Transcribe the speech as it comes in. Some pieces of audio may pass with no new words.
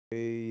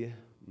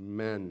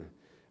Amen.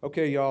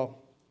 Okay, y'all.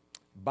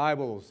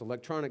 Bibles,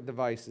 electronic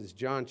devices,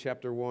 John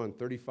chapter 1,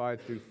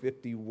 35 through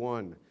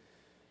 51.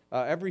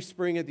 Every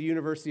spring at the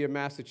University of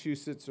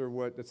Massachusetts,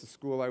 that's the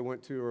school I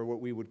went to, or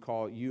what we would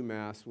call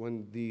UMass,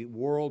 when the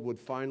world would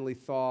finally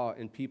thaw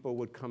and people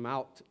would come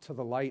out to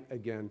the light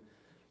again,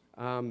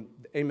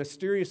 a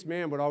mysterious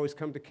man would always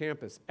come to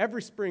campus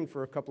every spring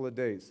for a couple of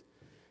days.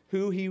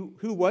 Who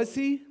was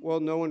he? Well,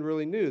 no one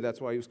really knew.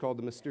 That's why he was called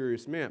the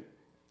mysterious man.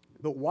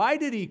 But why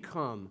did he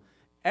come?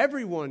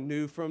 Everyone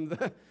knew, from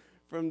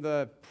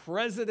the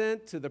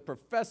president to the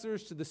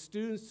professors to the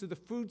students to the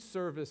food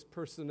service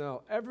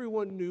personnel.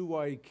 Everyone knew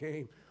why he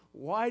came.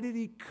 Why did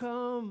he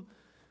come?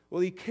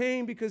 Well, he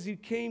came because he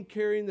came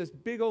carrying this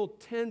big old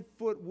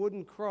 10-foot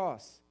wooden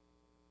cross.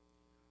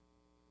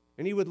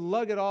 And he would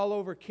lug it all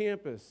over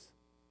campus.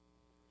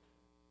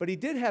 But he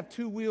did have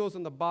two wheels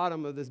on the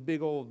bottom of this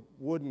big old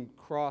wooden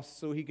cross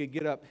so he could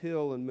get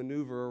uphill and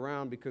maneuver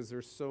around because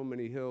there's so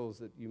many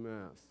hills at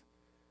UMass.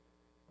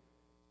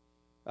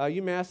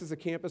 UMass is a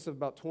campus of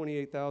about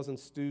 28,000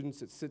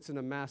 students. It sits in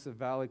a massive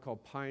valley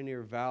called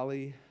Pioneer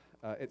Valley.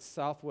 It's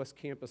Southwest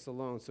campus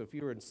alone. So if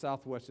you were in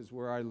Southwest, is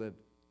where I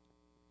lived.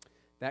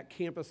 That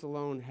campus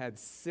alone had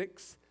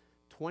 6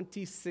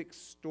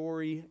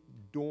 26-story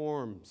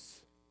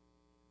dorms.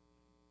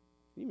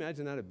 Can you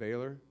imagine that at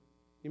Baylor?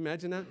 Can you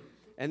imagine that?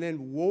 And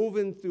then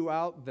woven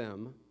throughout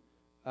them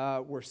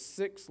were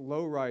 6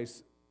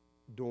 low-rise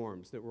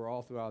dorms that were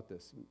all throughout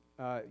this.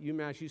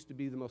 UMass used to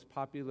be the most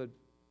popular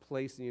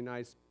place in the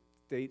United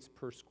States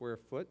per square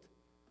foot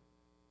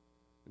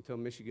until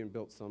Michigan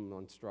built some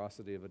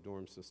monstrosity of a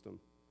dorm system.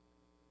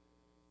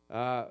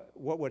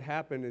 What would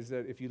happen is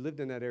that if you lived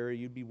in that area,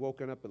 you'd be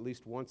woken up at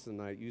least once a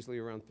night, usually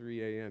around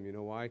 3 a.m. You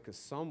know why? Because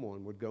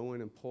someone would go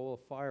in and pull a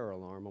fire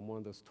alarm on one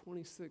of those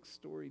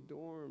 26-story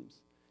dorms.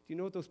 Do you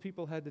know what those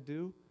people had to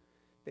do?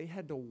 They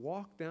had to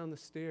walk down the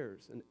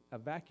stairs and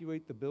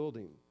evacuate the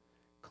building,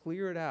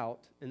 clear it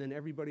out, and then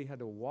everybody had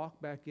to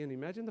walk back in.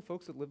 Imagine the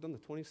folks that lived on the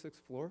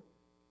 26th floor.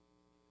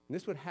 And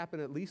this would happen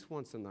at least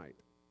once a night.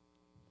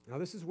 Now,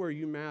 this is where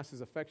UMass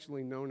is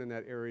affectionately known in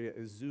that area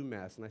as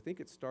ZooMass, and I think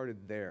it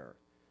started there.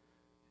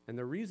 And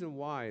the reason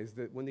why is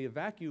that when the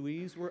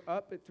evacuees were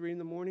up at 3 in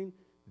the morning,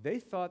 they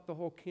thought the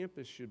whole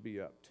campus should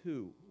be up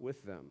too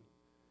with them.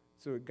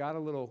 So it got a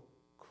little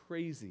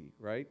crazy,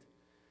 right?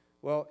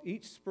 Well,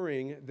 each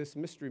spring, this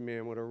mystery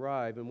man would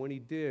arrive, and when he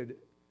did,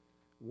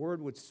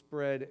 word would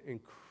spread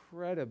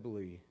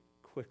incredibly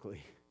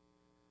quickly,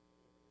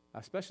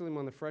 especially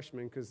among the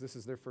freshmen, because this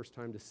is their first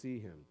time to see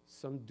him.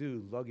 Some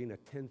dude lugging a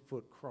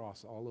 10-foot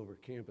cross all over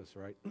campus,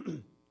 right?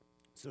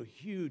 So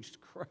huge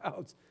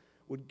crowds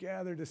would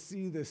gather to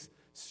see this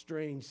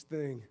strange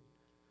thing.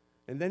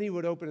 And then he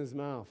would open his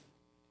mouth.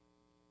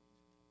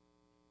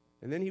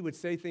 And then he would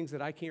say things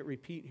that I can't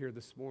repeat here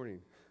this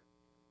morning.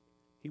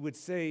 He would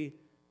say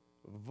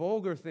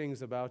vulgar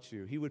things about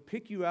you. He would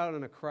pick you out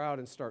in a crowd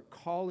and start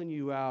calling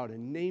you out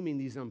and naming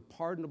these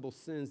unpardonable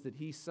sins that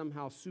he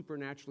somehow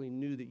supernaturally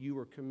knew that you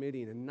were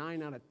committing, and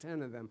 9 out of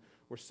 10 of them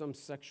were some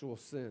sexual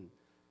sin.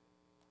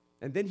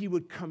 And then he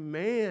would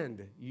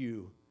command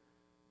you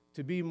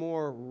to be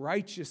more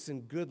righteous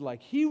and good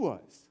like he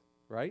was,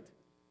 right?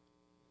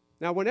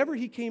 Now, whenever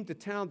he came to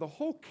town, the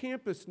whole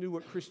campus knew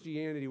what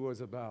Christianity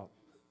was about.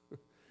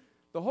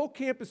 The whole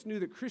campus knew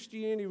that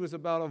Christianity was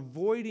about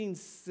avoiding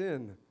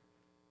sin,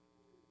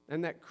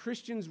 and that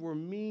Christians were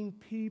mean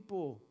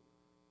people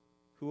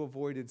who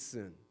avoided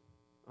sin,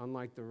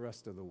 unlike the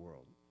rest of the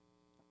world.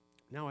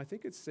 Now, I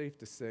think it's safe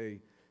to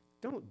say,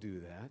 don't do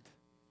that.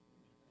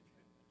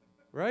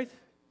 Right?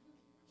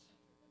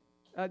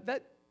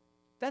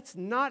 That's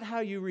not how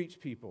you reach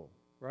people,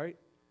 right?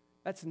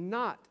 That's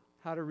not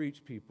how to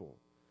reach people.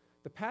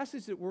 The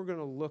passage that we're going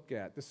to look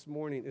at this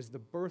morning is the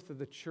birth of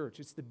the church.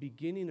 It's the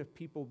beginning of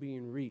people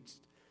being reached.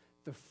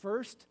 The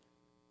first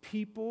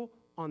people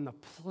on the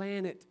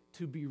planet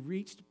to be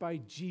reached by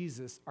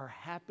Jesus are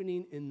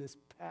happening in this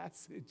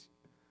passage.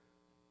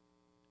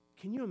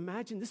 Can you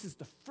imagine? This is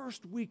the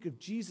first week of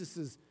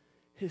Jesus'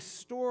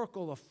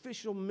 historical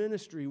official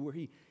ministry where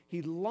he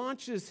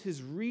launches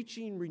his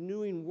reaching,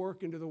 renewing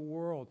work into the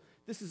world.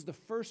 This is the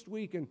first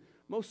week, and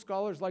most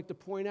scholars like to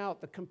point out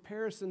the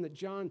comparison that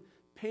John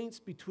paints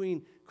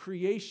between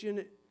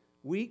creation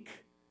week,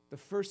 the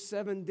first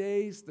 7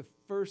 days, the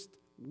first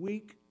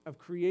week of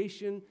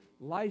creation,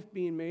 life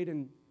being made,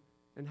 and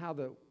how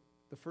the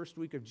first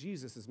week of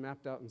Jesus is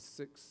mapped out in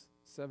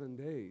 6-7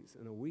 days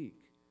in a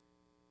week.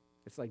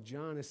 It's like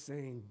John is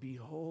saying,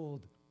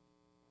 behold,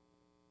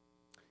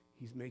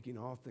 he's making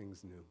all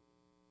things new.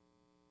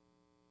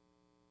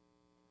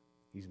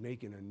 He's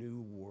making a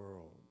new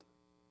world,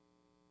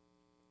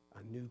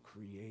 a new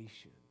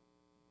creation,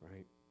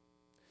 right?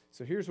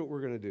 So here's what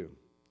we're going to do.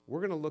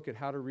 We're going to look at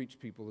how to reach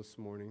people this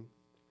morning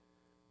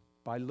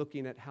by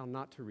looking at how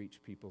not to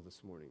reach people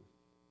this morning.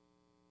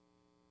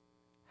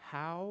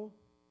 How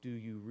do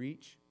you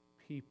reach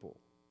people?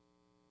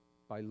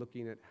 By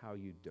looking at how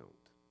you don't.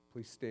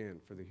 Please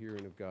stand for the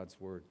hearing of God's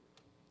word.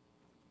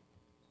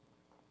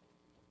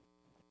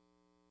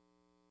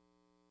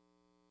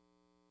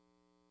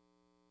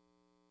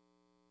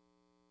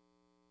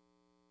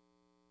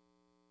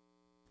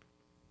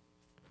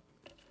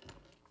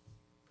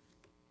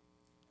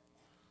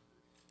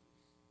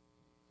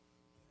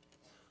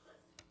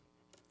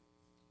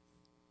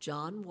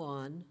 John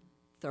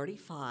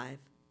 1:35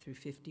 through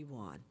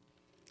 51.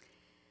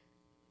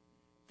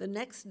 The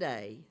next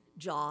day,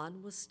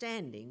 John was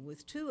standing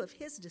with two of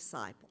his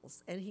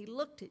disciples, and he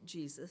looked at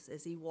Jesus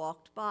as he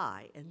walked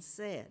by and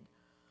said,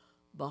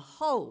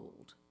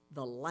 "Behold,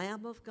 the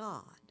Lamb of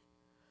God."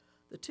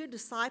 The two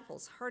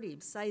disciples heard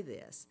him say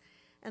this,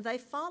 and they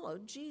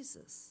followed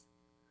Jesus.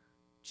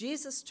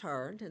 Jesus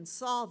turned and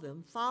saw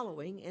them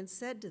following and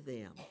said to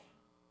them,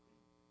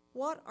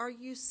 "What are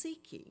you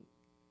seeking?"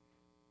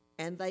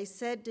 And they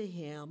said to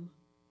him,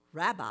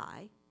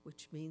 "Rabbi,"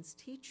 which means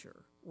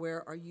teacher,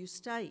 "where are you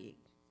staying?"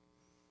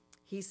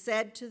 He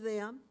said to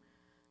them,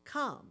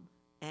 "Come,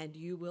 and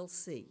you will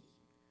see."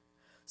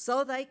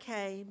 So they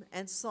came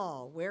and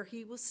saw where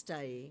he was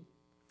staying,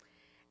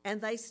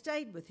 and they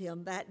stayed with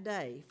him that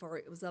day, for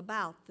it was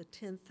about the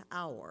 10th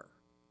hour.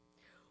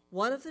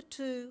 One of the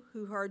two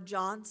who heard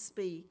John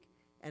speak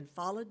and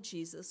followed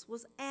Jesus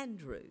was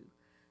Andrew,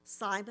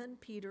 Simon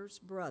Peter's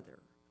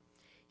brother.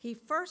 He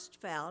first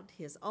found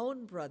his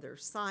own brother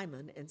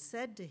Simon and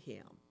said to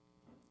him,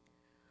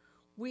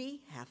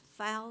 "We have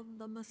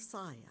found the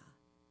Messiah,"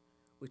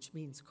 which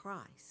means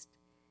Christ.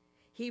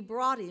 He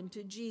brought him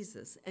to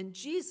Jesus, and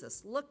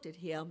Jesus looked at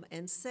him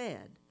and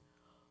said,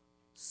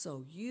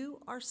 "So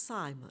you are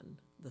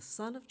Simon, the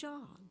son of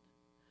John.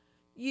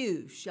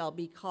 You shall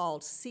be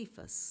called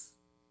Cephas,"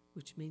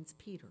 which means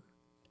Peter.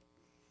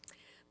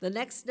 The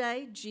next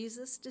day,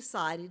 Jesus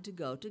decided to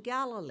go to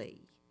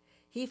Galilee.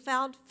 He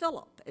found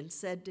Philip and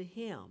said to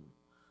him,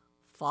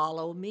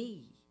 "Follow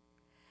me."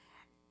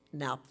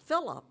 Now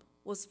Philip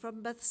was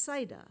from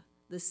Bethsaida,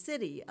 the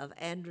city of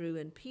Andrew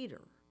and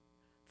Peter.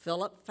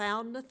 Philip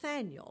found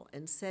Nathanael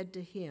and said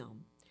to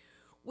him,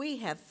 "We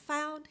have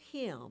found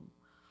him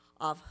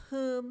of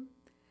whom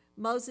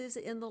Moses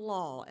in the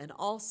law and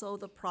also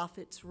the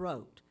prophets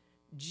wrote,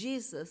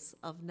 Jesus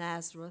of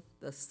Nazareth,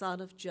 the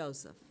son of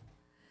Joseph."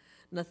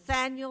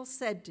 Nathanael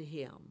said to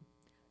him,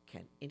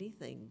 "Can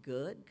anything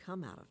good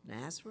come out of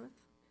Nazareth?"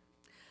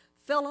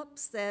 Philip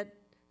said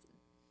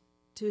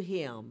to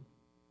him,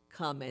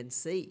 "Come and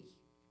see."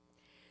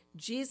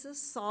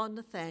 Jesus saw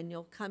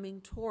Nathanael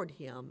coming toward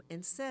him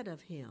and said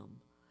of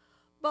him,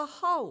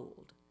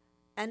 "Behold,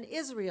 an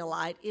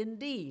Israelite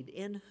indeed,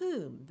 in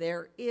whom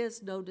there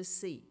is no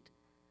deceit."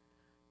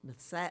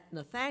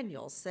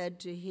 Nathanael said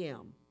to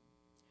him,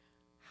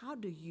 "How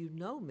do you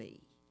know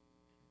me?"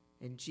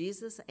 And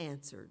Jesus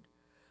answered,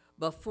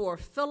 "Before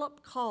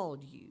Philip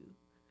called you,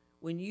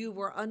 when you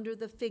were under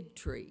the fig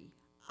tree,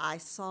 I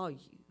saw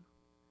you."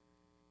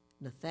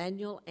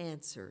 Nathanael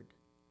answered,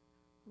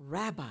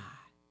 "Rabbi,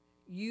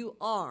 you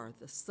are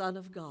the Son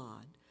of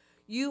God.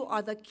 You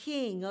are the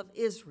King of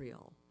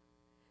Israel."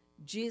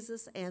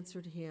 Jesus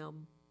answered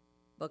him,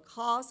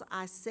 "Because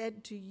I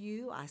said to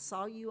you, I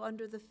saw you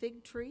under the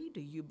fig tree,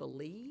 do you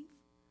believe?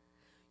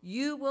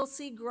 You will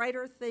see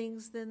greater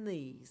things than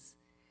these."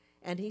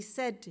 And he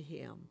said to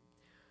him,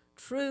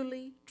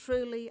 "Truly,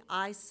 truly,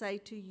 I say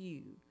to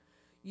you,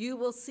 you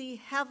will see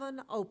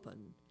heaven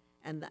open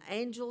and the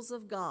angels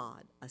of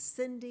God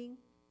ascending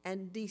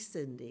and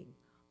descending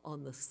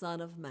on the Son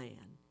of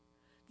Man."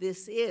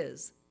 This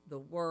is the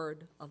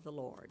word of the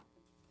Lord.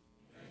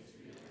 Thanks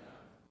be to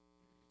God.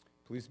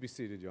 Please be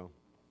seated, y'all.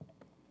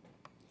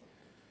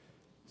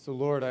 So,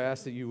 Lord, I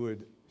ask that you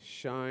would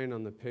shine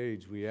on the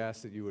page. We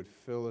ask that you would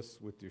fill us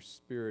with your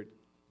Spirit,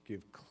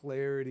 give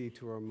clarity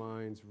to our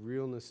minds,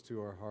 realness to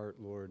our heart,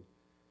 Lord.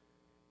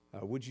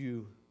 Would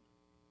you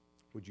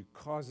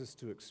cause us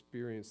to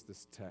experience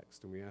this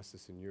text? And we ask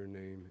this in your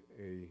name,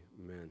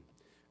 amen.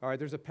 All right,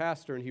 there's a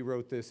pastor, and he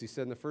wrote this. He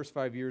said, "In the first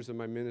 5 years of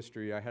my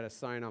ministry, I had a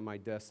sign on my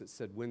desk that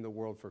said, 'Win the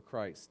world for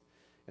Christ.'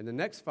 And the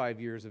next 5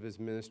 years of his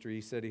ministry,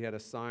 he said he had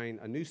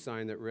a new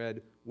sign that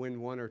read,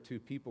 'Win one or two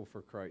people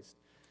for Christ.'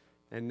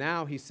 And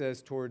now he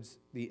says towards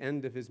the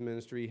end of his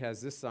ministry, he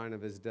has this sign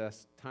of his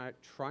desk,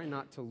 'Try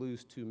not to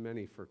lose too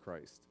many for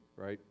Christ,'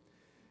 right?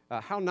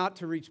 How not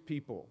to reach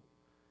people.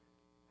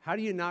 How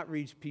do you not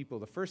reach people?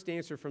 The first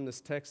answer from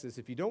this text is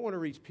if you don't want to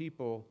reach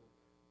people,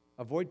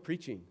 avoid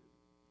preaching.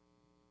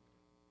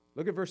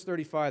 Look at verse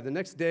 35. The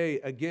next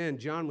day, again,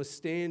 John was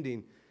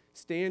standing.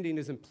 Standing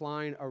is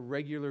implying a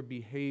regular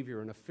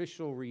behavior, an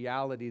official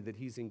reality that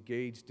he's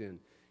engaged in.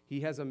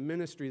 He has a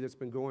ministry that's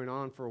been going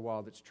on for a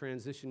while that's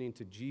transitioning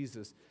to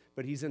Jesus,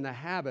 but he's in the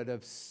habit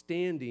of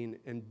standing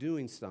and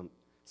doing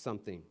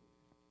something.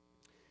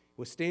 He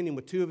was standing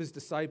with two of his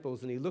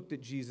disciples, and he looked at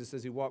Jesus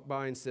as he walked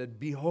by and said,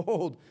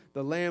 "Behold,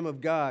 the Lamb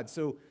of God."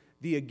 So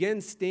the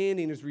again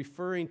standing is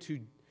referring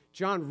to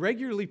John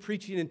regularly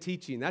preaching and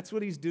teaching. That's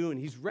what he's doing.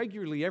 He's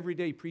regularly every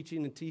day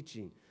preaching and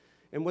teaching.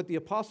 And what the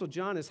Apostle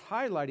John is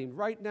highlighting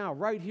right now,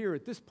 right here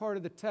at this part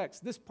of the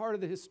text, this part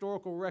of the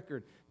historical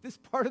record, this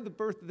part of the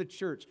birth of the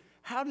church,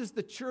 how does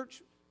the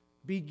church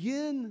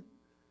begin?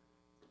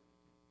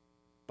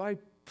 By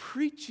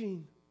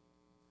preaching.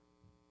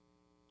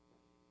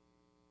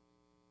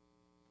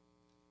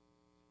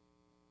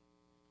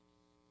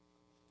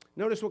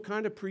 Notice what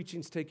kind of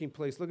preaching is taking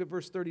place. Look at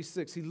verse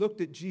 36. He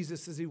looked at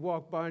Jesus as he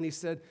walked by and he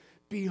said,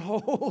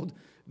 "Behold,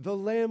 the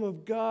Lamb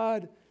of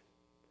God."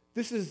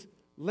 This is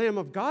Lamb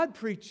of God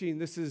preaching.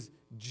 This is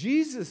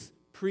Jesus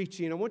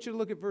preaching. I want you to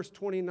look at verse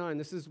 29.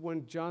 This is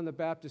when John the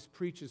Baptist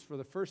preaches for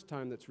the first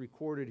time that's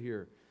recorded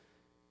here.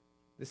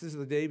 This is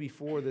the day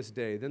before this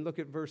day. Then look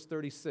at verse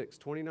 36,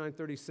 29,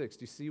 36.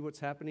 Do you see what's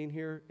happening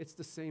here? It's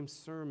the same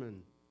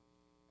sermon.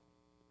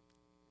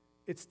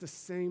 It's the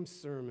same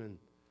sermon.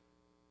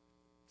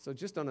 So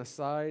just on a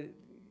side,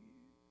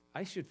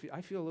 I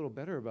feel a little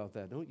better about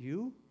that, don't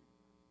you?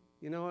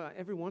 You know,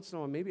 every once in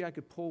a while, maybe I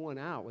could pull one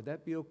out. Would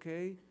that be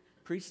okay?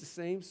 Preach the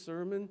same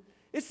sermon?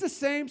 It's the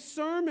same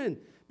sermon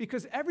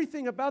because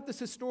everything about this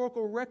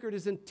historical record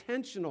is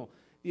intentional.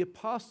 The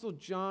Apostle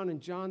John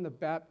and John the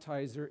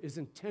Baptizer is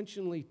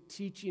intentionally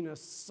teaching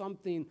us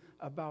something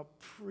about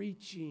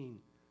preaching,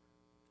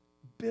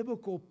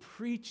 biblical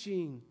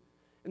preaching.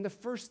 And the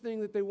first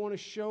thing that they want to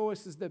show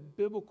us is that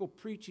biblical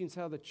preaching is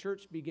how the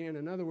church began.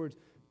 In other words,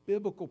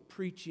 biblical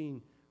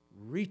preaching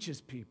reaches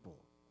people.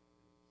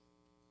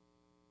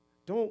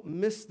 Don't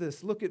miss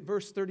this. Look at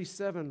verse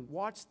 37.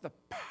 Watch the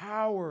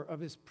power of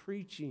his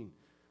preaching.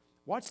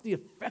 Watch the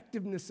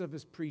effectiveness of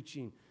his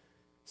preaching.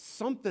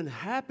 Something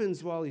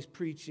happens while he's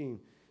preaching.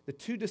 The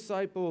two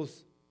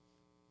disciples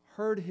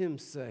heard him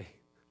say,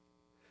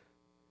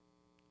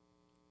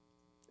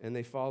 and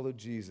they followed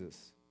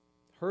Jesus.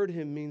 Heard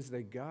him means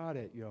they got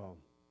it, y'all.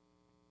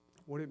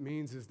 What it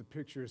means is the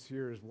picture is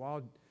here is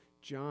while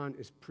John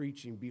is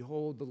preaching,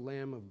 behold the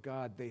Lamb of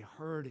God, they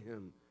heard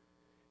him.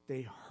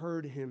 They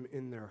heard him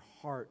in their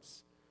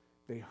hearts.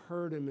 They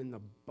heard him in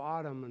the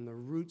bottom and the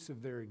roots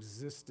of their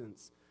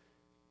existence.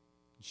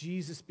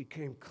 Jesus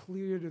became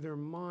clear to their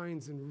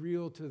minds and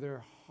real to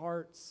their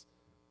hearts.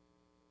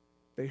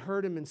 They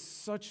heard him in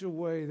such a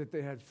way that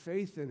they had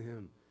faith in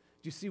him.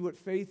 Do you see what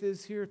faith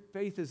is here?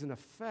 Faith is an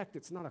effect.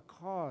 It's not a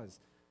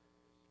cause.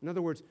 In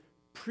other words,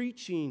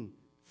 preaching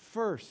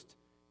first,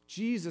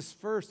 Jesus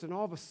first, and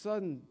all of a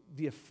sudden,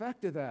 the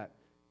effect of that,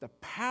 the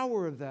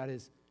power of that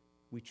is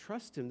we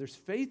trust him. There's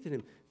faith in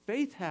him.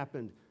 Faith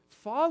happened.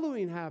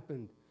 Following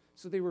happened.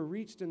 So they were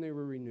reached and they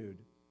were renewed.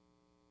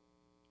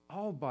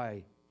 All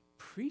by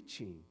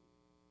preaching.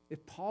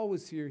 If Paul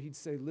was here, he'd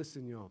say,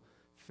 listen, y'all,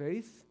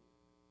 faith,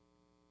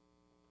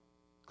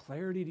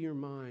 clarity to your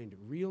mind,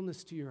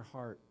 realness to your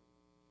heart,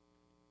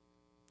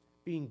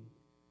 being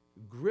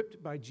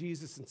gripped by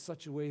Jesus in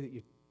such a way that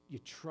you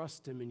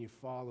trust him and you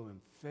follow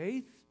him.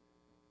 Faith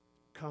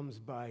comes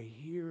by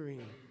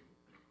hearing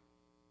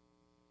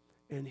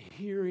and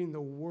hearing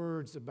the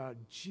words about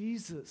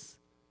Jesus.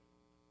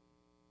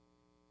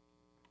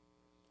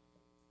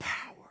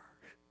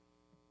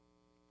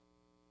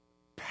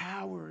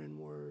 Power in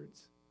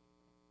words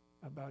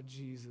about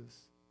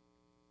Jesus.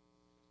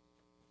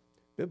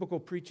 Biblical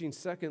preaching,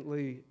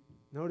 secondly,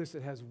 notice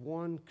it has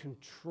one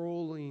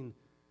controlling,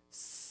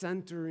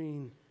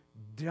 centering,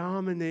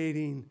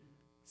 dominating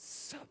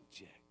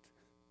subject.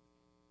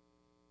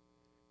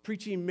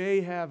 Preaching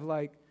may have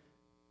like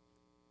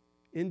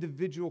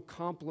individual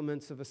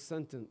complements of a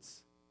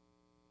sentence.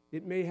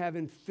 It may have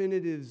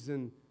infinitives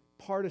and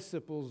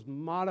participles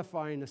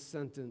modifying a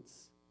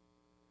sentence.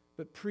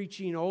 But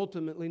preaching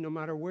ultimately, no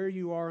matter where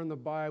you are in the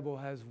Bible,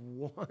 has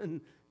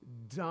one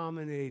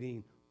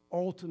dominating,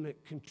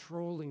 ultimate,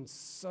 controlling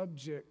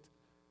subject.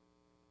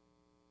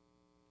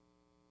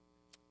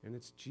 And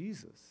it's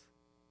Jesus.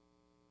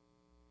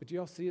 But do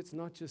y'all see it's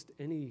not just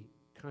any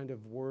kind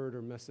of word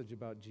or message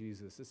about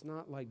Jesus. It's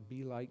not like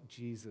be like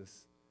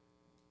Jesus.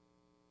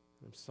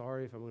 I'm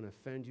sorry if I'm going to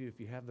offend you. If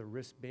you have the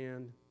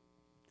wristband,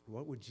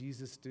 what would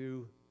Jesus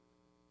do?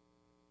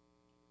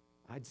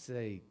 I'd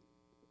say,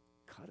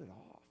 cut it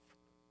off.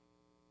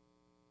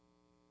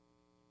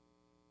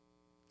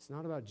 It's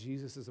not about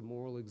Jesus as a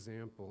moral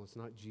example. It's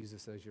not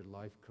Jesus as your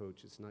life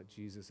coach. It's not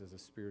Jesus as a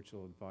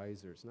spiritual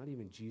advisor. It's not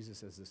even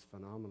Jesus as this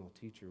phenomenal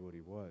teacher, what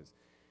he was.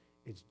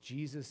 It's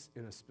Jesus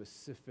in a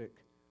specific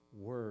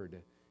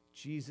word.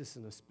 Jesus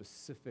in a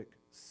specific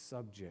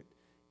subject.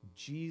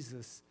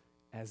 Jesus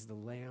as the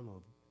Lamb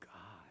of God.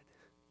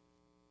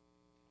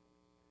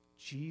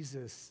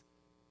 Jesus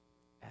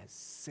as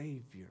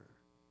Savior.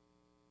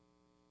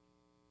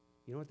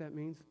 You know what that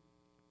means?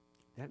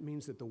 That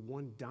means that the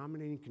one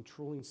dominating,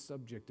 controlling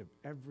subject of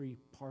every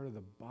part of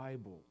the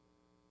Bible,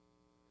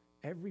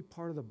 every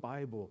part of the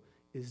Bible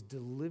is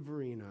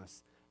delivering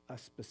us a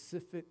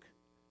specific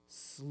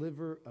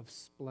sliver of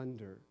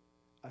splendor,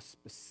 a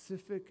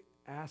specific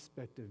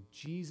aspect of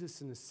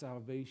Jesus and his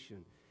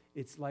salvation.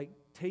 It's like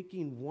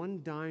taking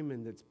one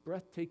diamond that's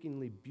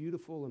breathtakingly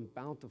beautiful and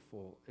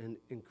bountiful and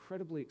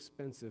incredibly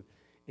expensive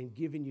and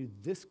giving you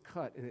this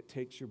cut, and it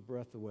takes your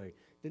breath away.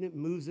 Then it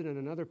moves it in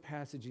another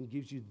passage and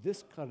gives you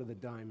this cut of the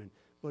diamond.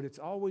 But it's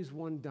always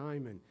one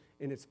diamond,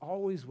 and it's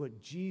always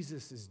what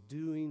Jesus is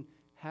doing,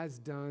 has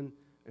done,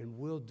 and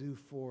will do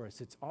for us.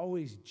 It's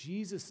always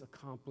Jesus'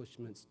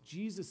 accomplishments,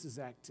 Jesus'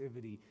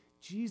 activity,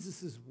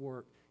 Jesus'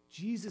 work,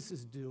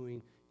 Jesus'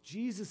 doing,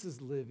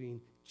 Jesus' living,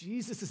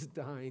 Jesus'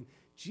 dying,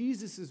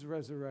 Jesus'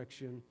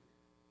 resurrection,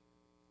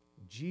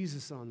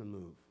 Jesus on the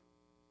move.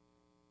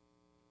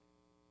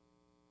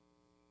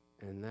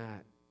 And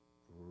that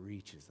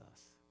reaches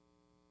us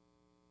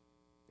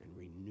and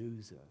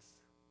renews us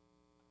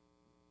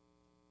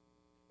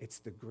It's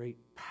the great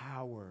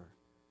power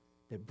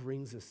that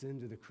brings us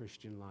into the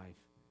Christian life.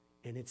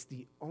 And it's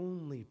the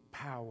only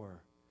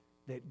power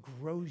that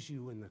grows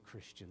you in the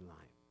Christian life.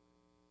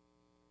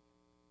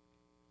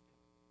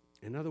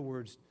 In other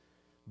words,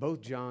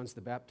 both Johns,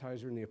 the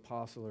baptizer and the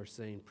apostle, are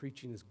saying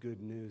preaching is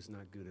good news,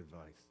 not good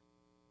advice.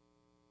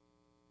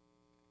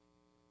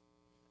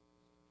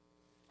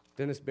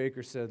 Dennis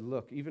Baker said,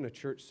 look, even a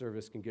church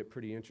service can get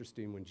pretty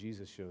interesting when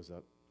Jesus shows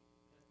up.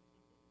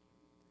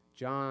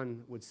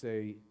 John would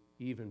say,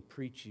 even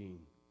preaching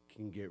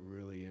can get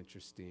really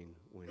interesting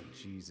when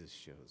Jesus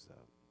shows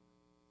up.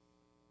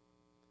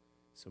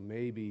 So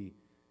maybe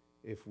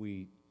if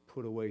we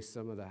put away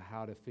some of the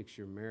how to fix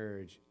your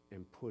marriage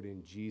and put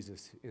in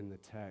Jesus in the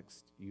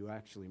text, you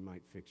actually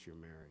might fix your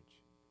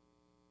marriage.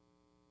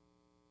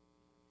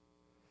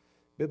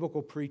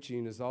 Biblical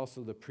preaching is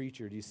also the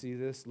preacher. Do you see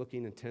this?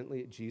 Looking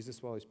intently at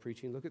Jesus while he's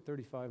preaching. Look at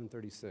 35 and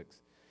 36.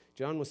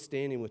 John was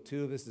standing with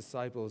two of his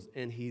disciples,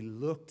 and he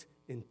looked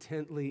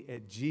intently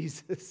at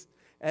Jesus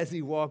as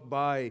he walked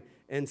by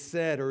and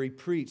said, or he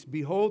preached,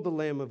 "Behold the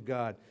Lamb of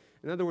God."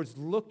 In other words,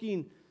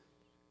 the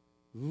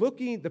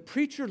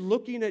preacher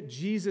looking at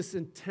Jesus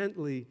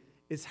intently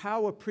is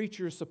how a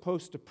preacher is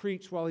supposed to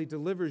preach while he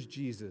delivers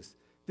Jesus.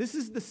 This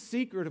is the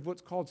secret of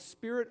what's called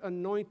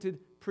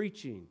Spirit-anointed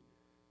preaching.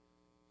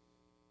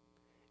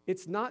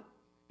 It's not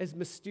as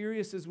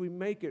mysterious as we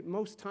make it.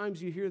 Most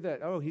times you hear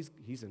that, oh,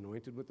 he's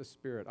anointed with the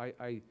Spirit.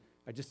 I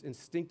just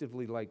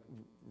instinctively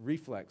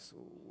reflex.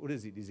 What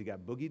is he? Does he got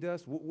boogie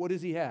dust? What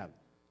does he have?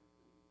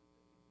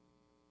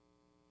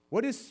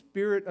 What is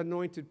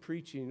Spirit-anointed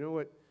preaching? You know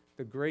what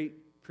the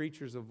great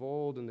preachers of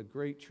old and the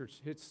great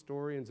church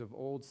historians of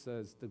old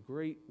says? The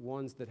great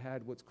ones that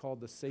had what's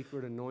called the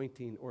sacred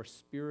anointing or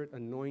Spirit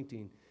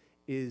anointing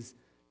is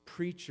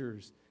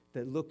preachers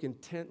that look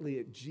intently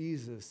at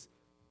Jesus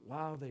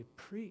while they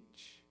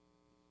preach.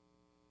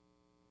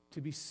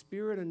 To be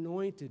Spirit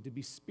anointed, to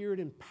be Spirit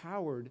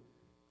empowered,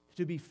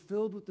 to be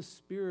filled with the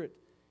Spirit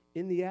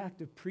in the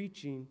act of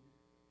preaching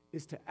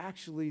is to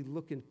actually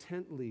look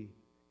intently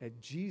at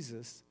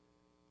Jesus,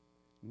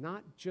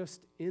 not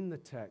just in the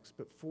text,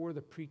 but for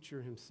the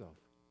preacher himself.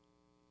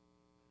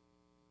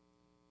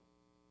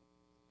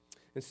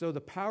 And so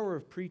the power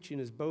of preaching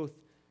is both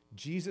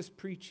Jesus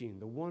preaching,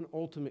 the one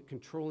ultimate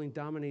controlling,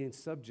 dominating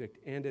subject,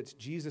 and it's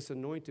Jesus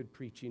anointed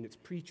preaching. It's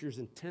preachers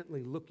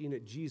intently looking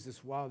at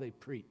Jesus while they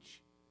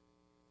preach.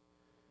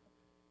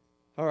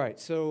 All right,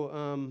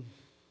 so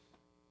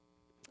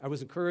I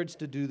was encouraged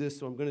to do this,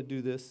 so I'm going to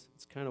do this.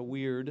 It's kind of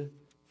weird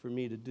for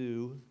me to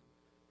do,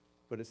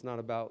 but it's not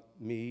about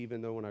me,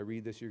 even though when I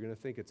read this, you're going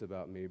to think it's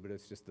about me, but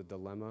it's just the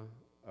dilemma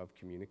of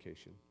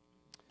communication.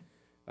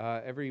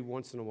 Every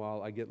once in a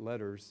while, I get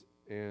letters,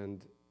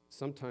 and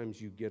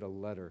sometimes you get a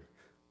letter.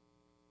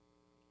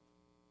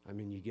 I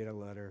mean, you get a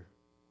letter.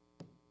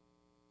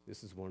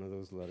 This is one of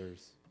those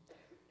letters.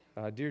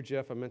 Dear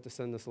Jeff, I meant to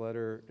send this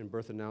letter and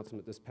birth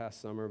announcement this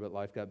past summer, but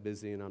life got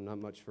busy and I'm not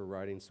much for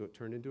writing, so it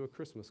turned into a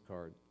Christmas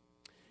card.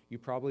 You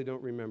probably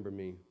don't remember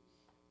me,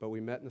 but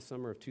we met in the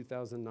summer of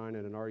 2009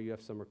 at an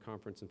RUF summer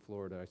conference in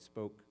Florida. I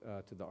spoke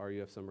to the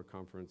RUF summer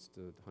conference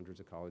to hundreds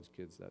of college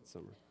kids that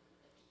summer.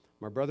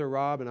 My brother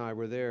Rob and I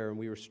were there, and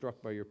we were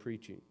struck by your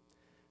preaching.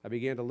 I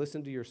began to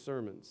listen to your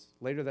sermons.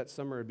 Later that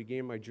summer, I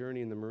began my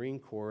journey in the Marine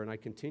Corps, and I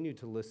continued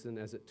to listen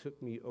as it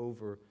took me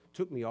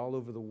all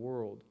over the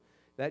world.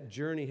 That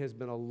journey has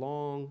been a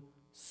long,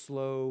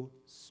 slow,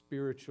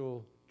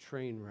 spiritual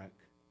train wreck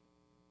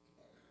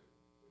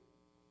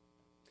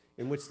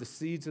in which the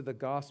seeds of the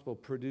gospel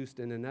produced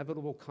an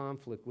inevitable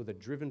conflict with a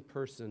driven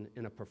person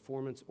in a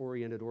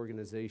performance-oriented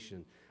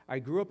organization. I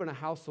grew up in a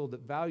household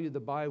that valued the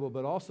Bible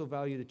but also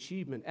valued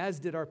achievement, as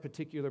did our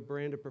particular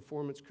brand of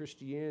performance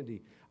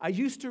Christianity. I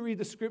used to read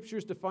the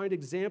scriptures to find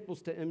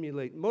examples to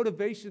emulate,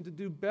 motivation to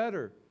do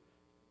better.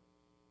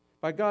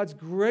 By God's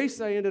grace,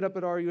 I ended up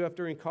at RUF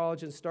during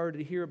college and started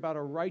to hear about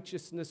a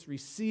righteousness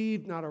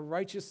received, not a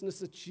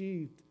righteousness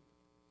achieved.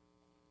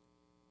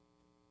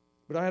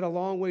 But I had a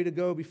long way to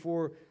go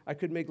before I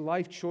could make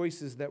life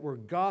choices that were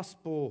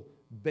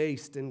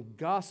gospel-based and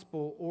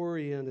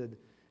gospel-oriented,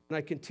 and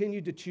I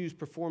continued to choose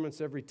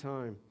performance every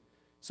time.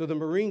 So the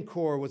Marine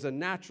Corps was a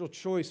natural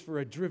choice for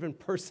a driven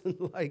person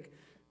like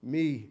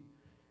me.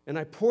 And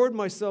I poured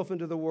myself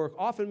into the work,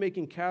 often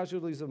making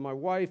casualties of my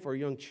wife or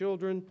young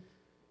children.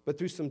 But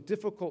through some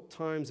difficult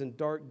times and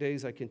dark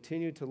days, I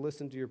continued to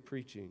listen to your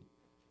preaching.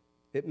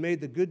 It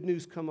made the good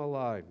news come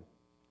alive.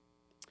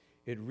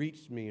 It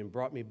reached me and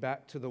brought me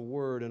back to the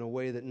Word in a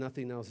way that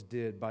nothing else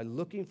did. By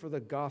looking for the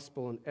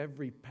gospel in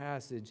every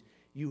passage,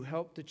 you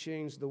helped to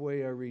change the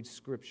way I read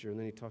Scripture. And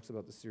then he talks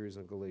about the series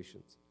on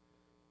Galatians.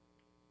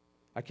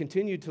 I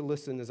continued to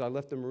listen as I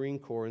left the Marine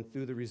Corps and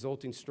through the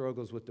resulting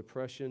struggles with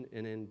depression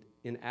and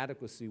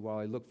inadequacy while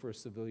I looked for a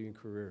civilian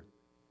career.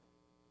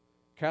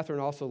 Catherine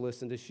also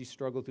listened as she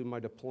struggled through my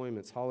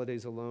deployments,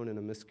 holidays alone, and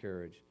a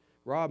miscarriage.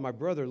 Rob, my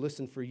brother,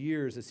 listened for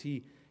years as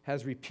he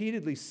has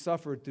repeatedly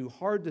suffered through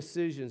hard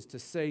decisions to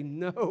say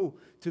no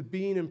to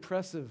being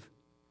impressive.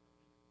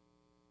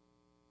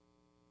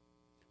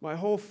 My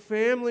whole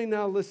family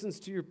now listens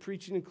to your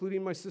preaching,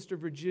 including my sister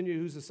Virginia,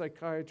 who's a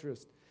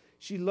psychiatrist.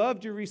 She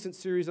loved your recent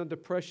series on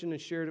depression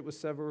and shared it with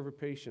several of her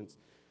patients.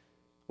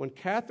 When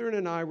Catherine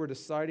and I were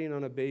deciding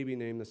on a baby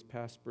name this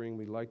past spring,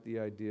 we liked the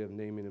idea of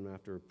naming him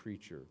after a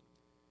preacher.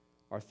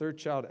 Our third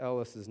child,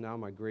 Ellis, is now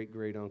my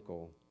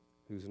great-great-uncle,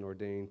 who's an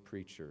ordained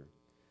preacher.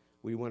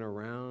 We went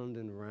around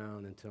and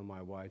around until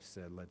my wife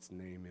said, let's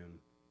name him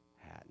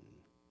Hatton.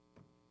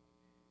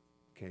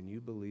 Can you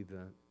believe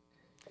that?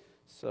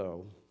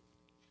 So,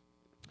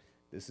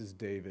 this is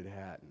David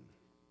Hatton.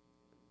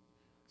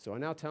 So I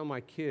now tell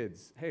my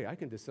kids, hey, I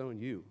can disown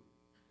you.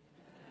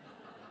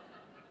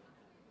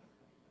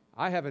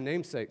 I have a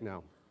namesake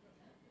now.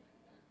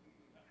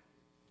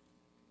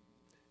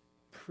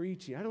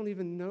 Preaching, I don't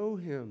even know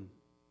him.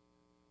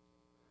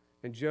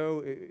 And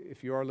Joe,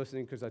 if you are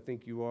listening, because I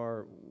think you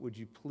are, would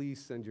you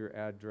please send your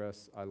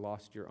address? I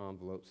lost your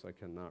envelope, so I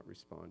cannot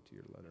respond to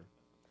your letter.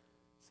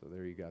 So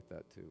there you got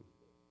that too.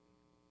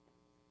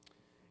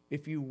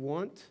 If you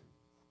want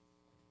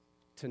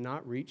to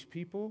not reach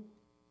people,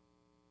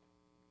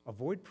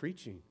 avoid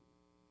preaching.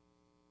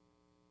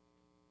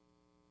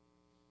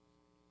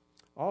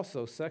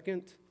 Also,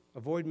 second,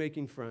 avoid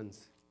making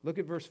friends. Look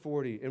at verse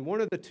 40. And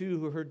one of the two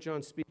who heard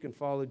John speak and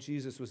followed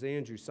Jesus was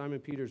Andrew, Simon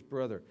Peter's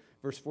brother.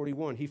 Verse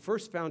 41. He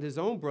first found his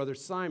own brother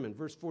Simon.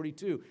 Verse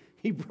 42.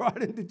 He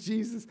brought him to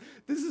Jesus.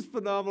 This is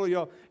phenomenal,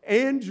 y'all.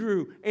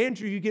 Andrew,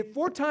 you get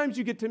 4 times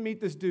you get to meet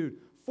this dude.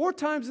 4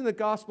 times in the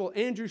gospel,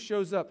 Andrew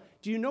shows up.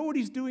 Do you know what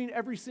he's doing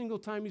every single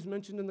time he's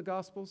mentioned in the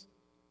gospels?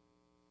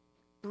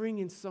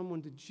 Bringing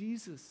someone to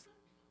Jesus.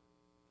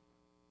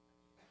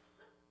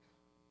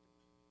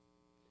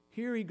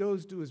 Here he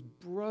goes to his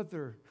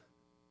brother.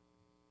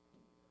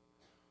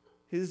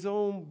 His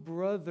own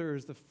brother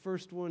is the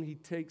first one he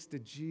takes to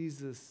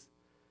Jesus.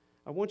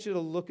 I want you to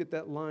look at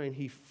that line.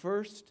 He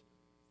first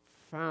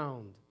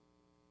found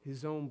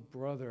his own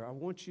brother. I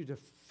want you to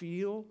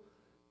feel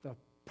the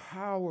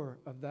power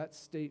of that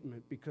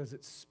statement because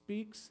it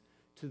speaks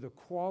to the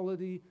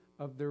quality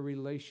of their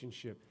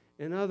relationship.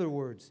 In other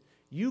words,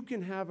 you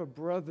can have a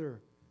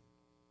brother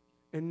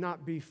and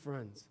not be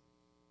friends.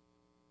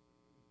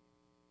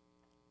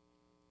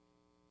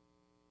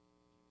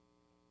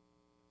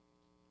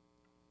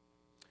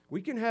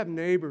 We can have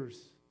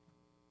neighbors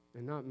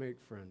and not make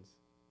friends.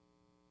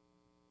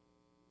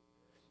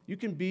 You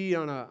can be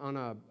on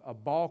a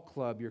ball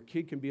club. Your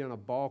kid can be on a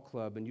ball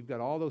club, and you've got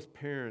all those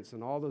parents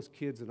and all those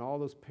kids and all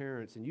those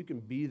parents, and you can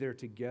be there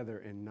together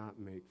and not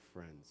make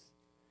friends.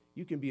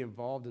 You can be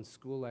involved in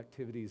school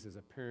activities as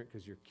a parent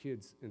because your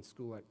kid's in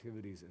school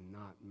activities and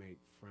not make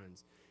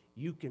friends.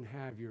 You can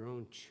have your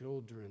own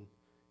children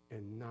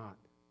and not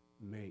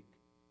make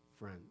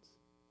friends.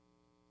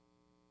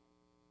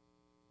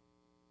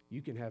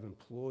 You can have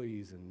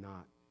employees and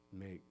not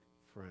make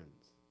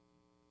friends.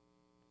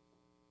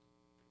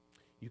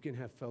 You can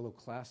have fellow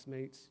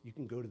classmates. You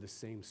can go to the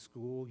same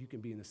school. You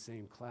can be in the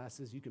same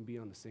classes. You can be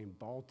on the same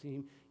ball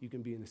team. You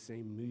can be in the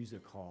same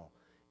music hall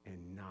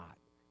and not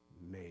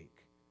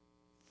make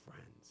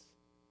friends.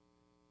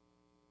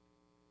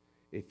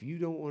 If you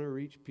don't want to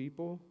reach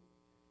people,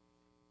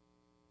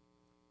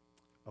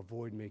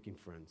 avoid making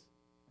friends.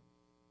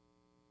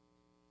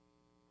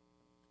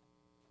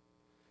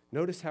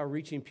 Notice how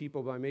reaching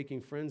people by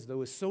making friends,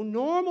 though, is so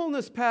normal in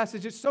this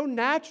passage. It's so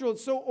natural.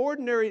 It's so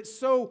ordinary. It's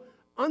so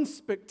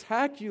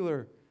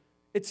unspectacular.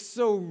 It's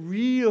so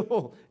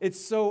real. It's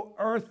so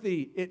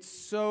earthy. It's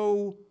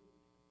so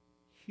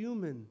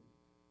human.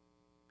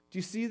 Do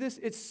you see this?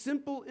 It's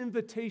simple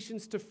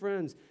invitations to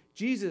friends.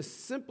 Jesus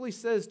simply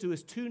says to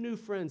his 2 new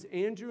friends,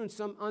 Andrew and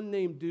some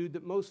unnamed dude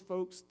that most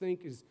folks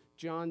think is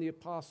John the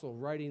Apostle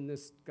writing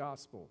this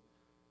gospel.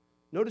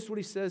 Notice what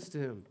he says to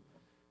him.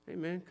 Hey,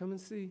 man, come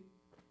and see.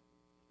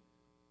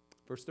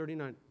 Verse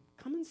 39,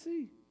 come and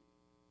see.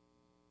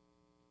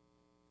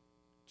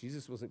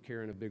 Jesus wasn't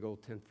carrying a big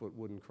old 10-foot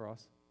wooden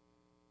cross.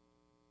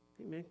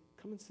 Hey, man,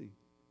 come and see.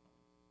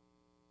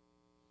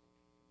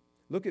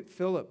 Look at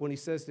Philip when he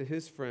says to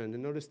his friend,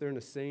 and notice they're in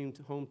the same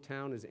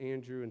hometown as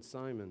Andrew and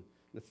Simon,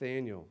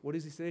 Nathaniel. What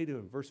does he say to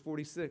him? Verse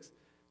 46,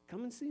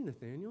 come and see,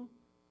 Nathaniel.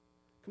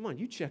 Come on,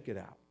 you check it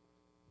out.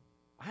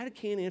 I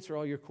can't answer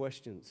all your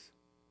questions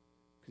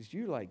because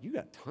you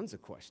got tons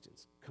of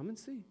questions. Come and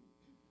see.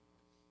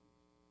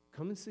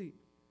 Come and see.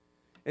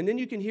 And then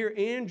you can hear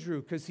Andrew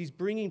because he's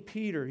bringing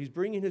Peter, he's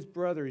bringing his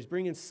brother, he's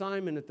bringing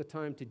Simon at the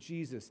time to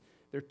Jesus.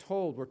 We're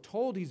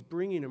told he's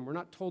bringing him. We're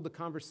not told the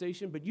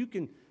conversation, but you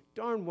can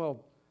darn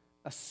well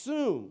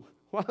assume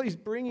while he's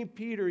bringing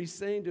Peter, he's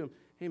saying to him,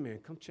 hey man,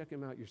 come check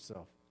him out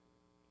yourself.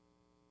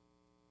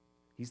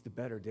 He's the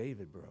better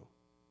David, bro.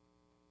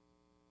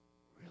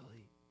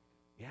 Really?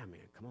 Yeah,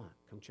 man, come on,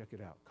 come check it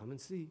out. Come and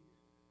see.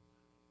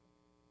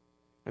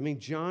 I mean,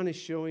 John is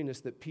showing us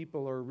that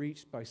people are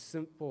reached by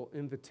simple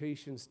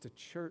invitations to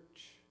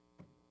church,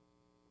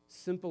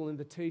 simple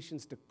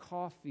invitations to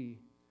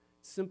coffee,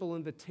 simple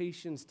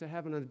invitations to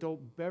have an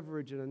adult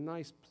beverage in a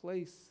nice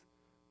place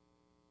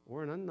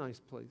or an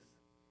unnice place.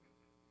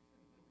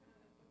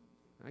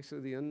 Actually,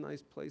 the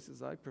unnice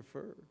places I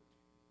prefer.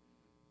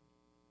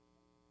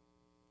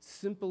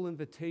 simple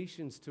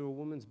invitations to a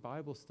woman's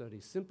Bible study,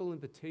 simple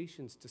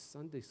invitations to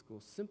Sunday school,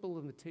 simple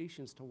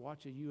invitations to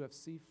watch a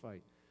UFC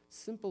fight,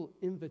 simple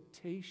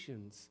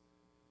invitations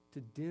to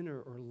dinner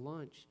or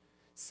lunch,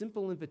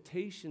 simple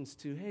invitations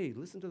to, hey,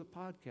 listen to the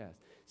podcast,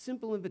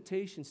 simple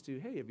invitations to,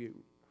 hey, have you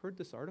heard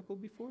this article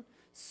before?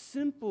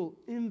 Simple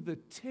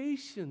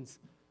invitations.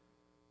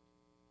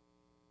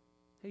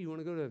 Hey, you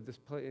want to go to this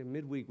play? In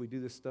midweek, we do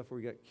this stuff where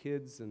we got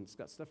kids, and it's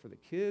got stuff for the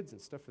kids and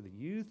stuff for the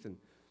youth and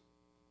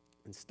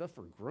stuff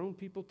for grown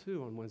people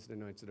too on Wednesday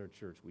nights at our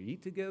church. We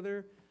eat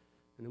together,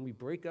 and then we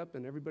break up,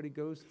 and everybody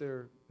goes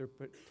their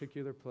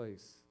particular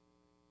place.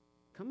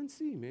 Come and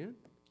see, man.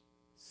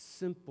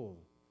 Simple,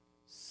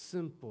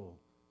 simple,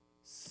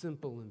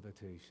 simple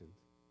invitations.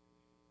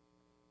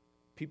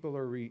 People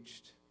are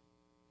reached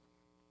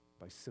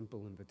by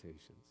simple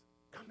invitations.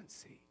 Come and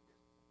see.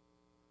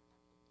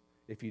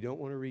 If you don't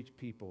want to reach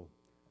people,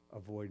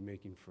 avoid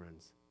making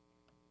friends.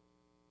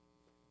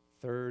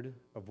 Third,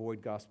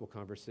 avoid gospel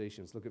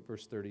conversations. Look at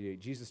verse 38.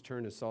 Jesus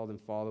turned and saw them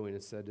following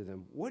and said to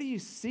them, "What are you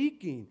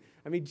seeking?"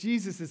 I mean,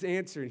 Jesus is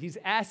answering. He's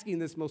asking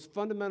this most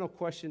fundamental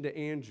question to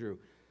Andrew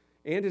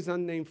and his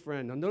unnamed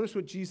friend. Now, notice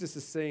what Jesus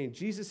is saying.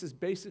 Jesus is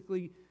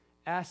basically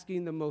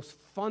asking the most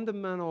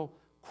fundamental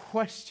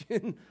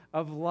question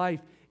of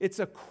life. It's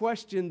a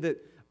question that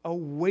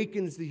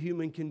awakens the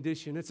human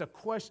condition. It's a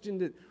question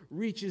that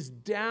reaches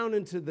down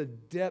into the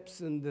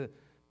depths and the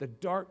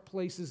dark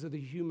places of the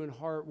human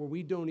heart where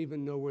we don't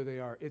even know where they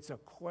are. It's a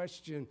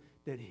question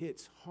that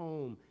hits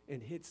home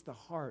and hits the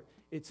heart.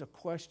 It's a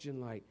question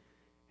like,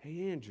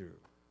 hey, Andrew,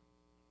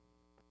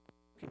 what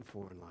are you looking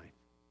for in life?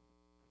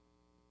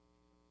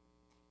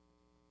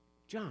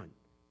 John,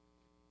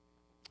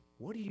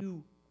 what do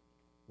you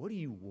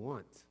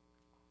want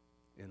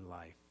in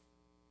life?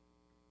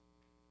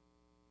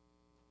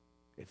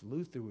 If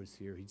Luther was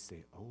here, he'd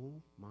say,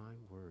 oh my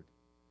word.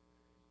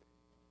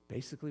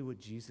 Basically what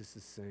Jesus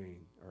is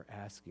saying or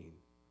asking,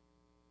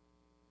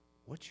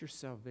 what's your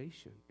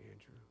salvation,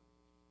 Andrew?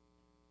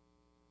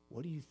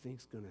 What do you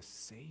think's going to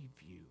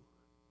save you,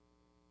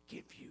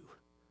 give you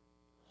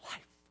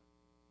life?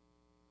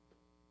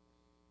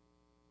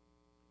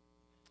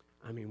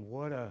 I mean,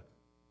 what a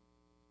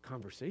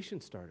conversation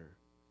starter.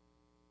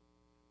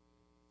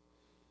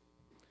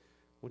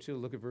 I want you to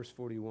look at verse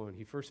 41.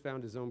 He first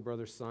found his own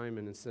brother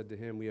Simon and said to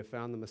him, "We have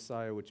found the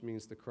Messiah," which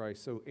means the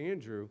Christ. So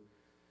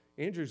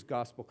Andrew's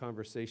gospel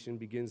conversation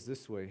begins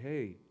this way.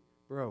 Hey,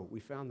 bro,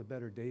 we found the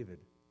better David.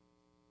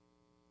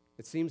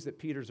 It seems that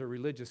Peter's a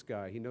religious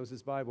guy. He knows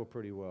his Bible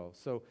pretty well.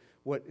 So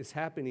what is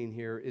happening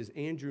here is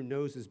Andrew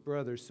knows his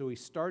brother, so he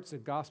starts a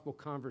gospel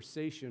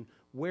conversation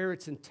where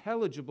it's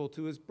intelligible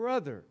to his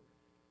brother.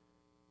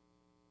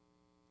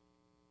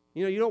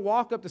 You know, you don't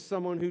walk up to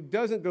someone who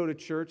doesn't go to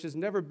church, has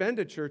never been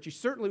to church. You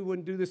certainly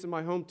wouldn't do this in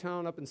my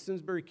hometown up in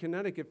Simsbury,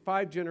 Connecticut.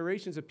 5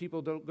 generations of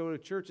people don't go to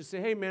church and say,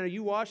 hey, man, are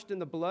you washed in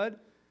the blood?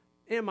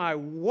 Am I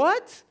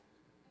what?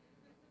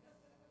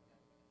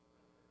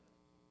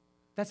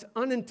 That's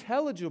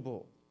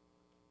unintelligible.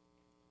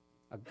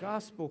 A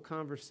gospel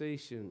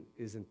conversation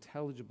is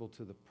intelligible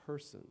to the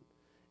person.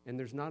 And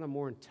there's not a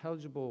more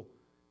intelligible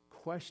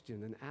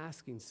question than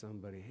asking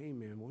somebody, hey,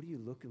 man, what are you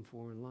looking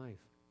for in life?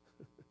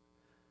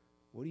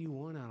 What do you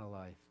want out of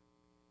life?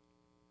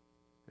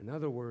 In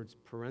other words,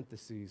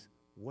 parentheses,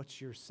 what's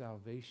your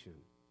salvation?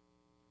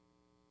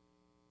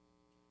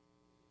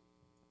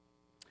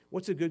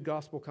 What's a good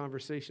gospel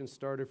conversation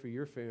starter for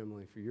your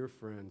family, for your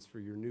friends, for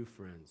your new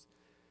friends?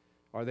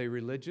 Are they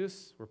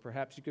religious? Or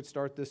perhaps you could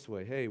start this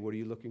way. Hey, what are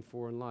you looking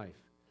for in life?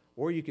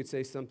 Or you could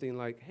say something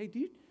like, hey,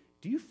 do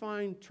you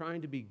find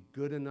trying to be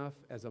good enough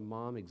as a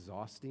mom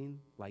exhausting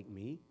like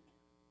me?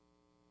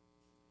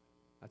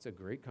 That's a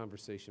great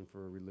conversation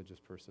for a religious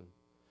person.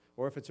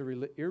 Or if it's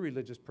an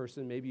irreligious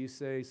person, maybe you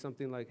say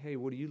something like, hey,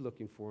 what are you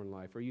looking for in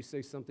life? Or you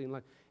say something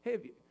like,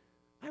 hey,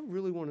 I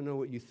really want to know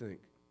what you think.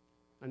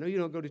 I know you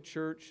don't go to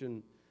church,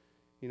 and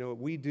you know what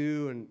we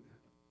do, and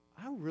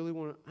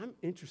I'm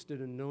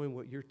interested in knowing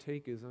what your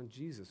take is on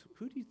Jesus.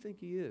 Who do you think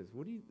he is?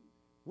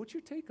 What's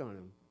your take on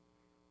him?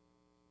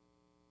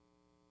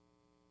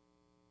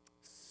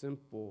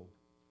 Simple,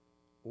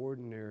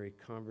 ordinary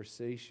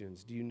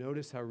conversations. Do you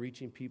notice how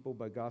reaching people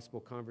by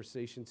gospel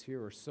conversations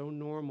here are so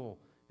normal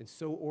and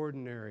so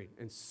ordinary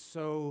and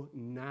so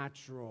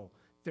natural?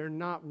 They're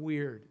not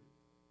weird.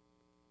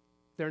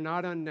 They're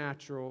not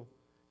unnatural.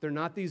 They're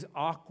not these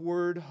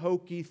awkward,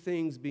 hokey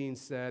things being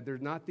said. They're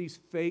not these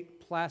fake,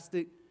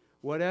 plastic,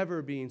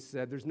 whatever being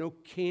said. There's no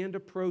canned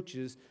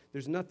approaches.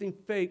 There's nothing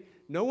fake.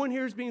 No one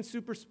here is being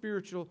super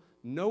spiritual.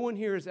 No one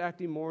here is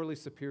acting morally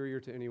superior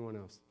to anyone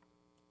else.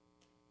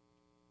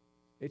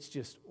 It's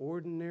just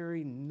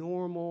ordinary,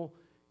 normal,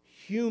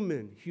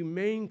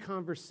 humane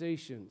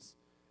conversations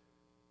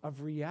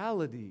of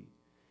reality.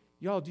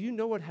 Y'all, do you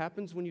know what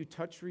happens when you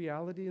touch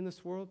reality in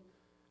this world?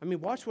 I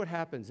mean, watch what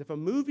happens. If a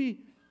movie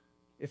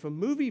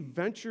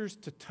ventures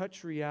to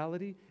touch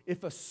reality,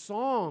 if a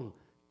song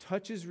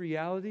touches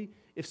reality,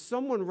 if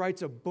someone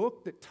writes a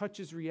book that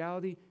touches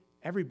reality,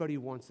 everybody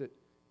wants it.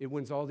 It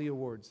wins all the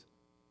awards.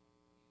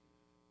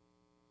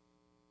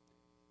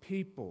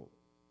 people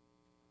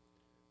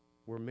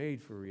were made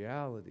for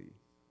reality.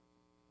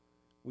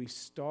 We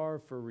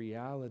starve for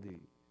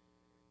reality.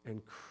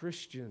 And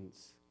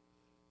Christians,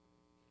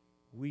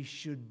 we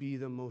should be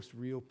the most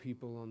real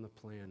people on the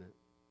planet.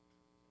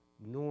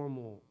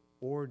 Normal,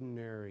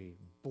 ordinary,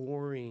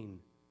 boring,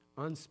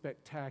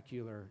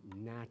 unspectacular,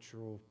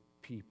 natural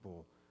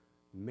people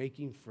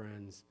making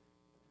friends,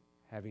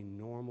 having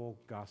normal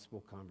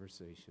gospel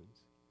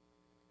conversations.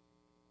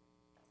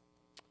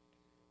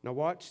 Now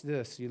watch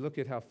this. You look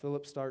at how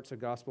Philip starts a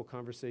gospel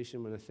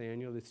conversation with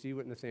Nathanael. You see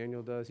what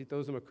Nathanael does? He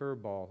throws him a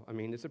curveball. I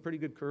mean, it's a pretty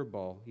good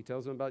curveball. He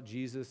tells him about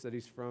Jesus, that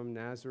he's from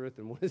Nazareth.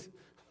 And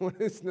what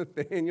does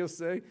Nathanael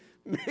say?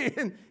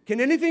 Man,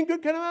 can anything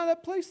good come out of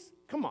that place?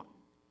 Come on.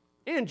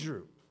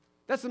 Andrew,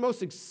 that's the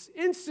most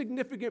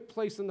insignificant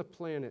place on the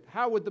planet.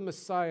 How would the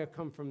Messiah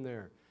come from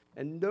there?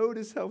 And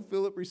notice how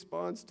Philip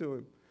responds to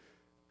him.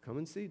 Come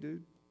and see,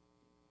 dude.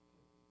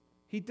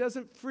 He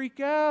doesn't freak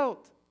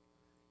out.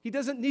 He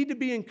doesn't need to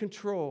be in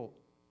control.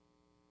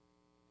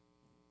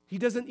 He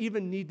doesn't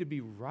even need to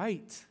be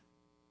right.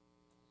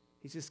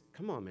 He's just,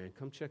 come on, man,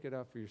 come check it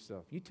out for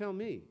yourself. You tell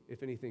me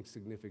if anything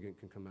significant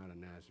can come out of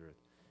Nazareth.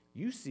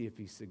 You see if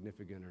he's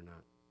significant or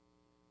not.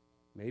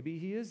 Maybe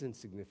he is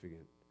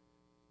insignificant.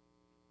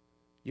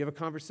 You have a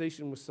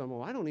conversation with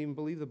someone, I don't even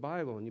believe the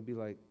Bible, and you'd be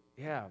like,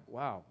 yeah,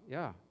 wow,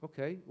 yeah,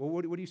 okay. Well,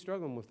 what are you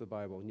struggling with the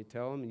Bible? And you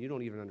tell them, and you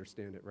don't even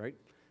understand it, right?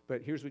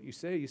 But here's what you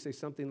say. You say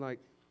something like,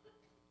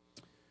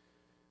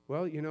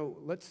 well, you know,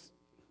 let's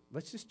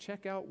just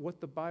check out what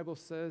the Bible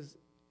says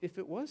if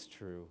it was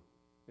true.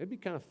 It'd be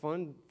kind of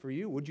fun for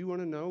you. Would you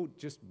want to know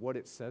just what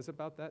it says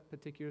about that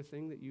particular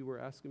thing that you were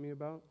asking me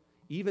about?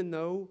 Even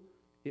though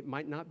it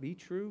might not be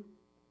true,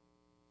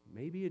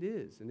 maybe it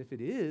is. And if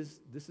it is,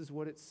 this is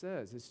what it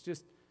says. It's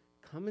just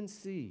come and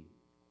see,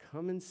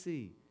 come and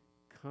see,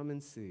 come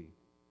and see.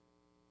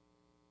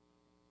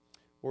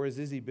 Or as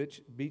Izzy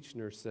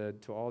Beechner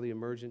said to all the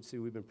emergency,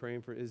 we've been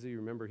praying for Izzy.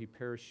 Remember, he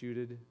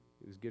parachuted.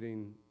 He was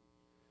getting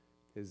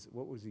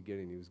what was he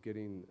getting? He was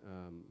getting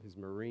his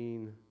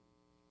Marine,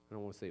 I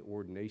don't want to say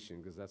ordination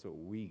because that's what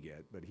we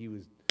get, but he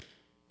was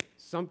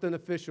something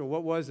official.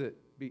 What was it?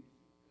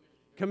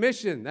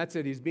 Commissioned. That's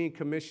it. He's being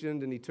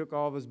commissioned, and he took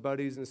all of his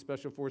buddies and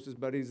Special Forces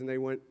buddies, and they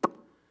went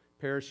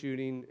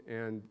parachuting,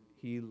 and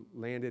he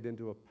landed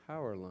into a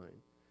power line.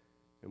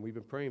 And we've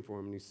been praying for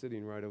him, and he's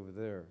sitting right over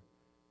there.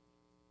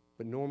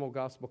 But normal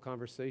gospel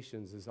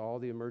conversations is all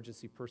the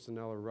emergency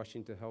personnel are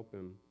rushing to help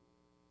him,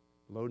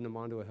 loading him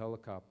onto a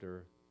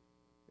helicopter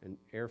and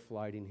air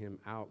flighting him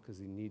out because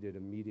he needed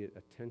immediate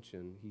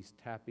attention. He's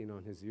tapping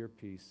on his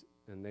earpiece,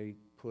 and they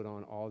put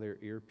on all their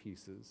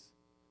earpieces.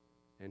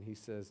 And he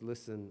says,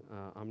 listen,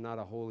 I'm not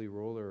a holy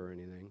roller or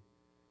anything,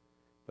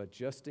 but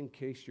just in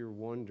case you're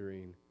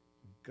wondering,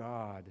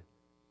 God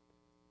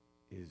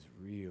is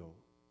real.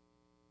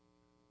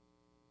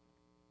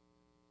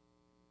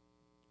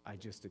 I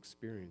just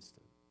experienced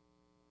him.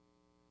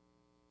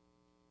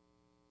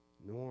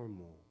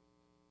 Normal,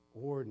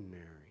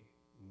 ordinary,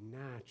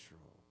 natural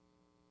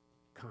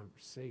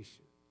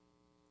conversation.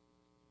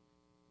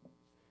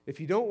 If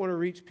you don't want to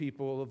reach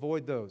people,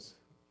 avoid those.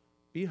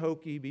 Be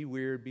hokey, be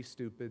weird, be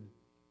stupid.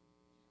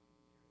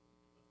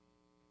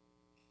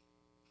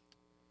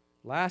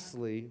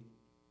 Lastly,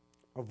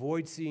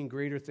 avoid seeing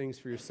greater things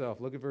for yourself.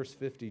 Look at verse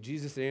 50.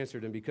 Jesus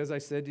answered him, because I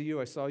said to you,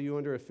 I saw you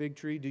under a fig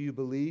tree, do you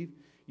believe?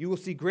 You will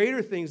see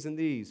greater things than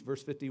these.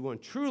 Verse 51,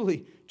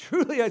 truly,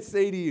 truly I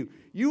say to you,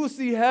 you will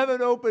see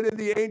heaven open and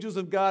the angels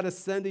of God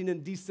ascending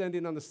and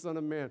descending on the Son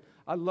of Man.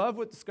 I love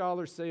what the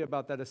scholars say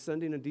about that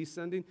ascending and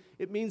descending.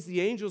 It means the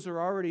angels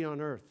are already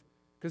on earth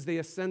because they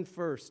ascend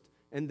first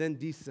and then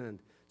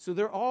descend. So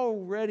they're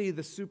already,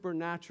 the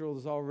supernatural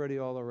is already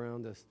all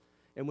around us.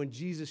 And when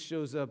Jesus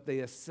shows up, they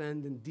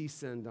ascend and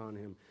descend on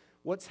him.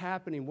 What's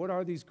happening? What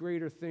are these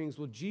greater things?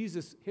 Well,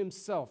 Jesus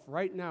himself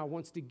right now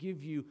wants to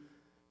give you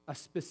a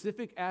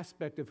specific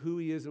aspect of who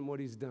he is and what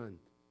he's done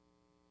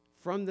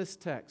from this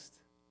text.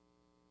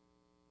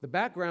 The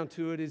background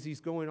to it is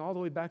he's going all the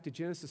way back to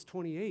Genesis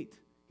 28.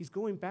 He's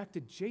going back to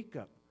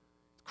Jacob.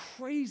 It's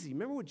crazy.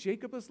 Remember what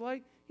Jacob was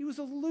like? He was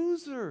a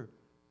loser.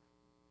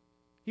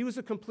 He was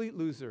a complete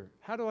loser.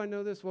 How do I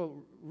know this?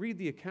 Well, read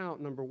the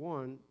account, number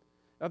one.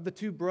 Of the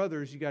two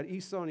brothers, you got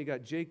Esau and you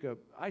got Jacob.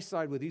 I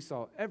side with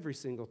Esau every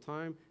single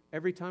time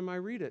I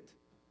read it.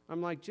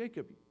 I'm like,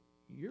 Jacob,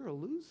 you're a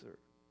loser.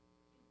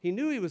 He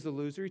knew he was a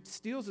loser. He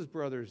steals his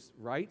brother's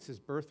rights, his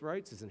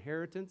birthrights, his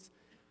inheritance,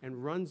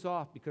 and runs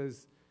off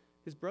because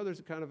his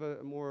brother's kind of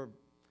a more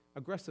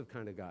aggressive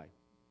kind of guy.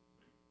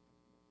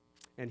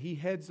 And he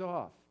heads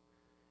off,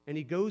 and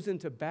he goes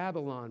into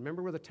Babylon.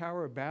 Remember where the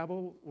Tower of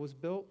Babel was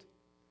built?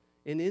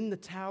 And in the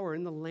tower,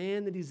 in the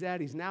land that he's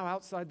at, he's now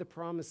outside the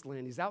promised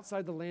land. He's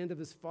outside the land of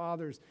his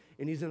fathers,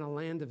 and he's in a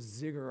land of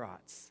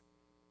ziggurats.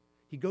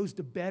 He goes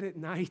to bed at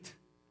night.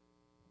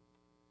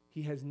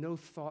 He has no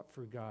thought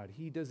for God.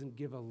 He doesn't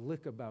give a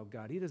lick about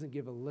God. He doesn't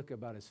give a lick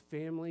about his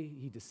family.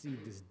 He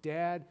deceived his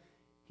dad.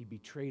 He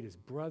betrayed his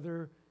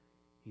brother.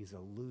 He's a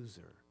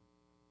loser.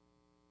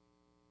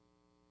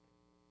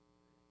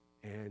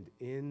 And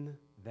in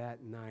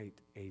That night,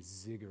 a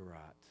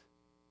ziggurat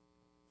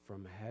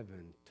from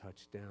heaven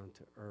touched down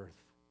to earth.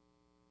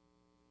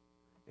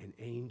 And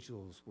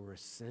angels were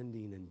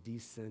ascending and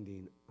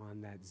descending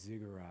on that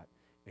ziggurat.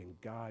 And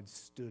God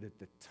stood at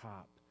the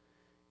top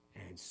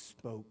and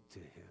spoke to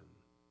him.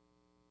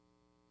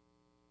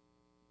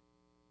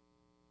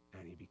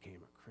 And he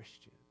became a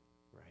Christian,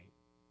 right?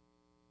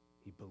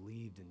 He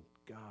believed in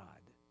God.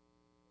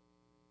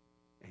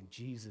 And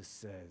Jesus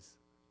says,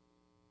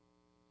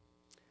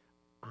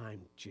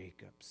 I'm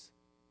Jacob's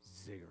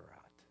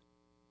ziggurat.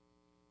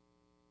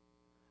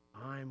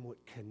 I'm what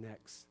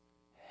connects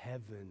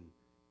heaven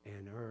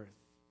and earth,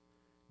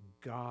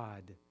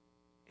 God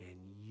and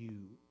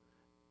you.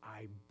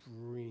 I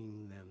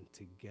bring them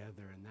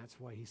together. And that's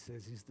why he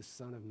says he's the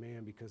Son of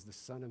Man, because the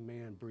Son of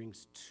Man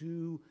brings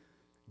two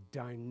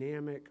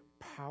dynamic,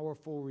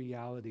 powerful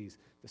realities.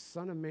 The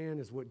Son of Man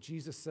is what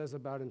Jesus says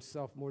about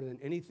himself more than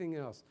anything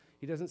else.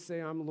 He doesn't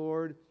say, I'm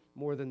Lord,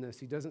 more than this.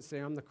 He doesn't say,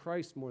 I'm the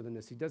Christ, more than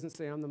this. He doesn't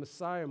say, I'm the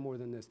Messiah, more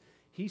than this.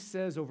 He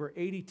says over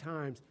 80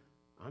 times,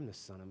 I'm the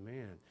Son of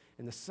Man.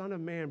 And the Son of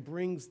Man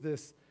brings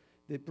this,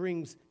 that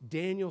brings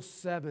Daniel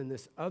 7,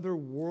 this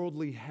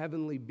otherworldly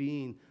heavenly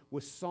being,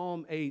 with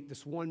Psalm 8,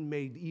 this one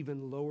made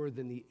even lower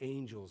than the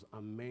angels,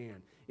 a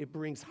man. It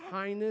brings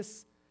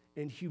highness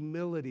and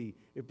humility.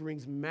 It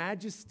brings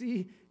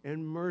majesty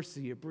and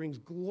mercy. It brings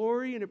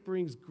glory and it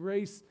brings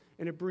grace,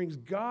 and it brings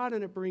God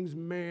and it brings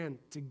man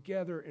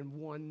together in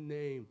one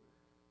name.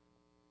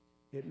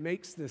 It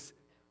makes this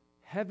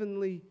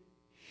heavenly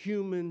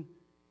human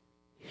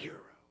hero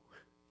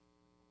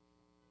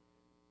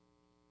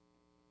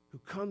who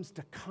comes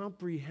to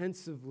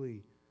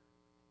comprehensively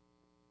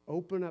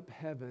open up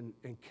heaven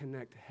and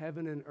connect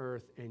heaven and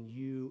earth and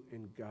you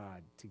and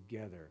God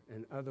together.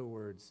 In other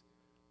words,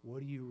 what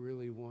do you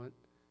really want?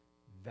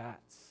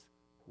 That's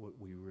what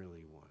we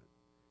really want.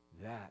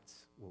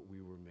 That's what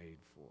we were made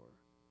for.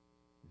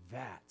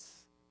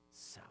 That's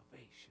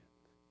salvation.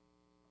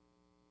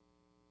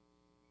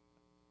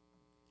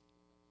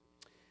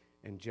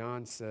 And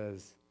John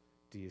says,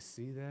 do you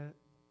see that?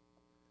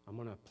 I'm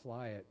going to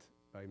apply it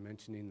by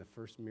mentioning the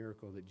first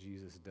miracle that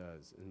Jesus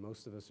does. And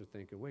most of us are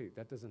thinking, wait,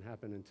 that doesn't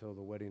happen until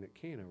the wedding at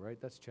Cana,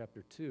 right? That's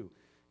chapter 2.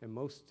 And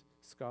most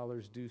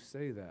scholars do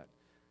say that.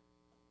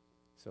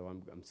 So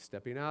I'm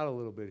stepping out a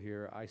little bit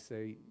here. I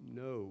say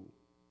no.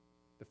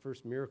 The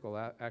first miracle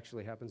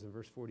actually happens in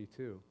verse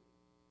 42.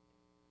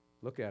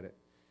 Look at it.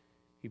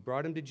 He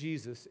brought him to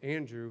Jesus.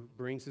 Andrew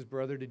brings his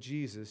brother to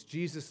Jesus.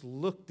 Jesus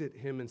looked at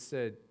him and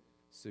said,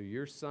 so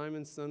you're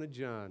Simon, son of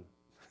John.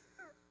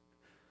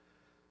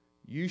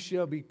 You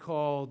shall be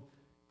called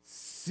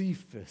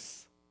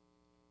Cephas,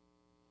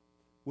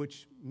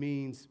 which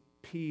means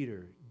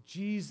Peter.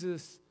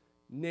 Jesus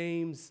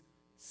names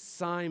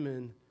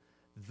Simon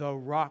the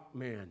rock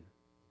man.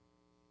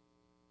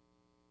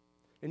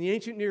 In the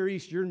ancient Near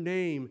East, your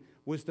name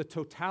was the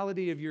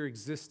totality of your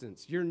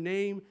existence. Your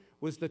name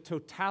was the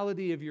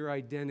totality of your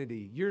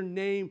identity. Your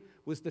name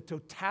was the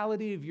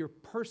totality of your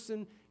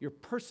person, your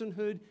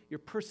personhood, your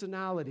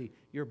personality,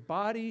 your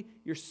body,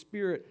 your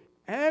spirit,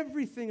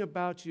 everything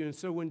about you. And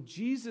so when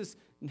Jesus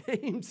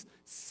names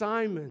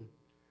Simon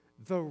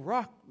the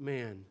rock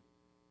man,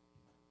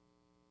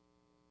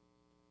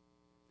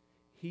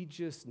 he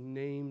just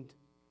named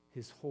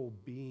his whole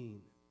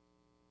being.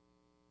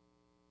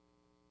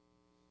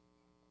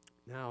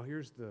 Now,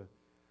 here's the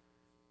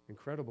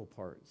incredible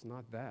part. It's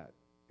not that.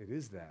 It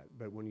is that.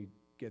 But when you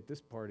get this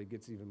part, it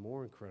gets even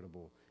more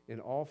incredible. In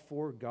all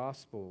four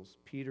Gospels,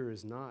 Peter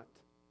is not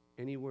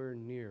anywhere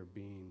near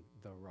being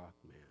the rock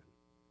man.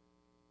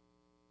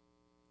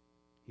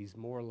 He's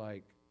more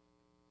like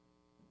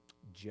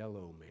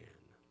Jello Man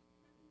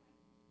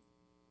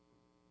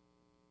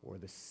or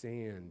the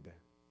Sand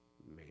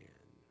Man.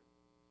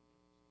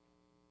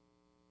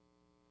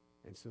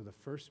 And so the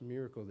first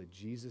miracle that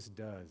Jesus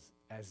does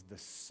as the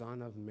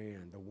Son of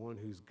Man, the one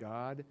who's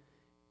God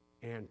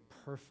and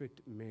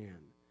perfect man,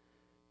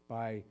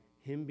 by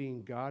him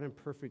being God and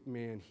perfect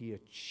man, he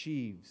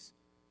achieves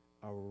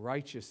a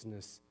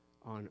righteousness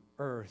on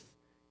earth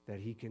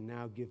that he can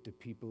now give to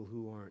people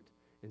who aren't.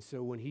 And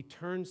so when he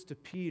turns to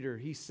Peter,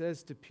 he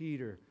says to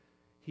Peter,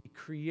 he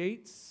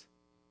creates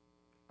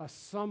a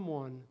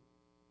someone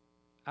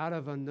out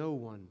of a no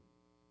one.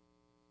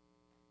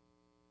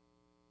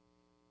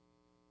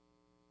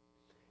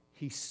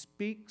 He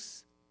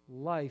speaks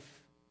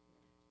life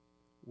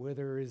where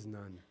there is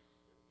none.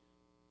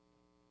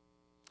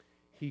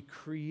 He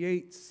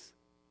creates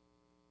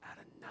out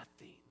of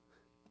nothing.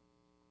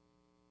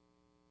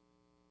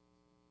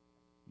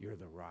 You're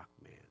the rock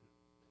man.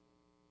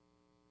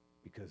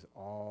 Because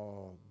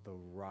all the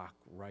rock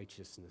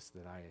righteousness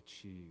that I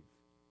achieve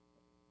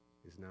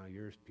is now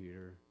yours,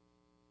 Peter.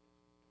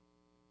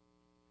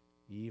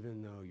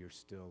 Even though you're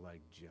still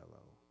like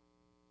Jello,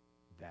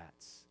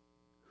 that's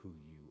who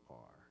you are.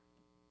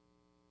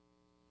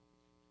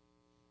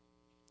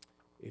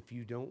 If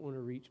you don't want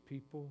to reach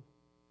people,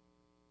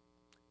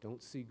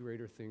 don't see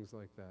greater things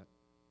like that.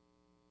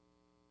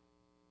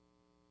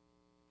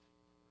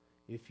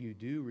 If you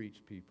do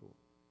reach people,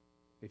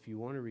 If you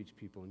want to reach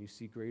people and you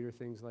see greater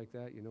things like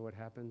that, you know what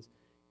happens?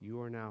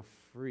 You are now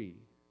free.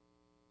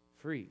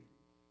 Free.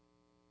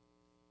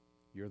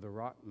 You're the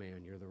rock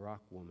man, you're the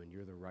rock woman,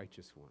 you're the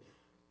righteous one.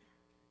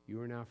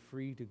 You are now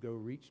free to go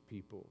reach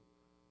people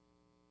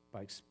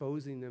by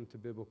exposing them to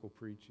biblical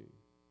preaching,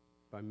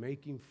 by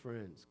making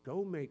friends.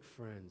 Go make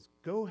friends.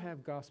 Go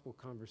have gospel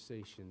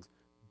conversations.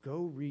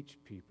 Go reach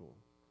people.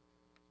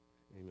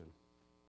 Amen.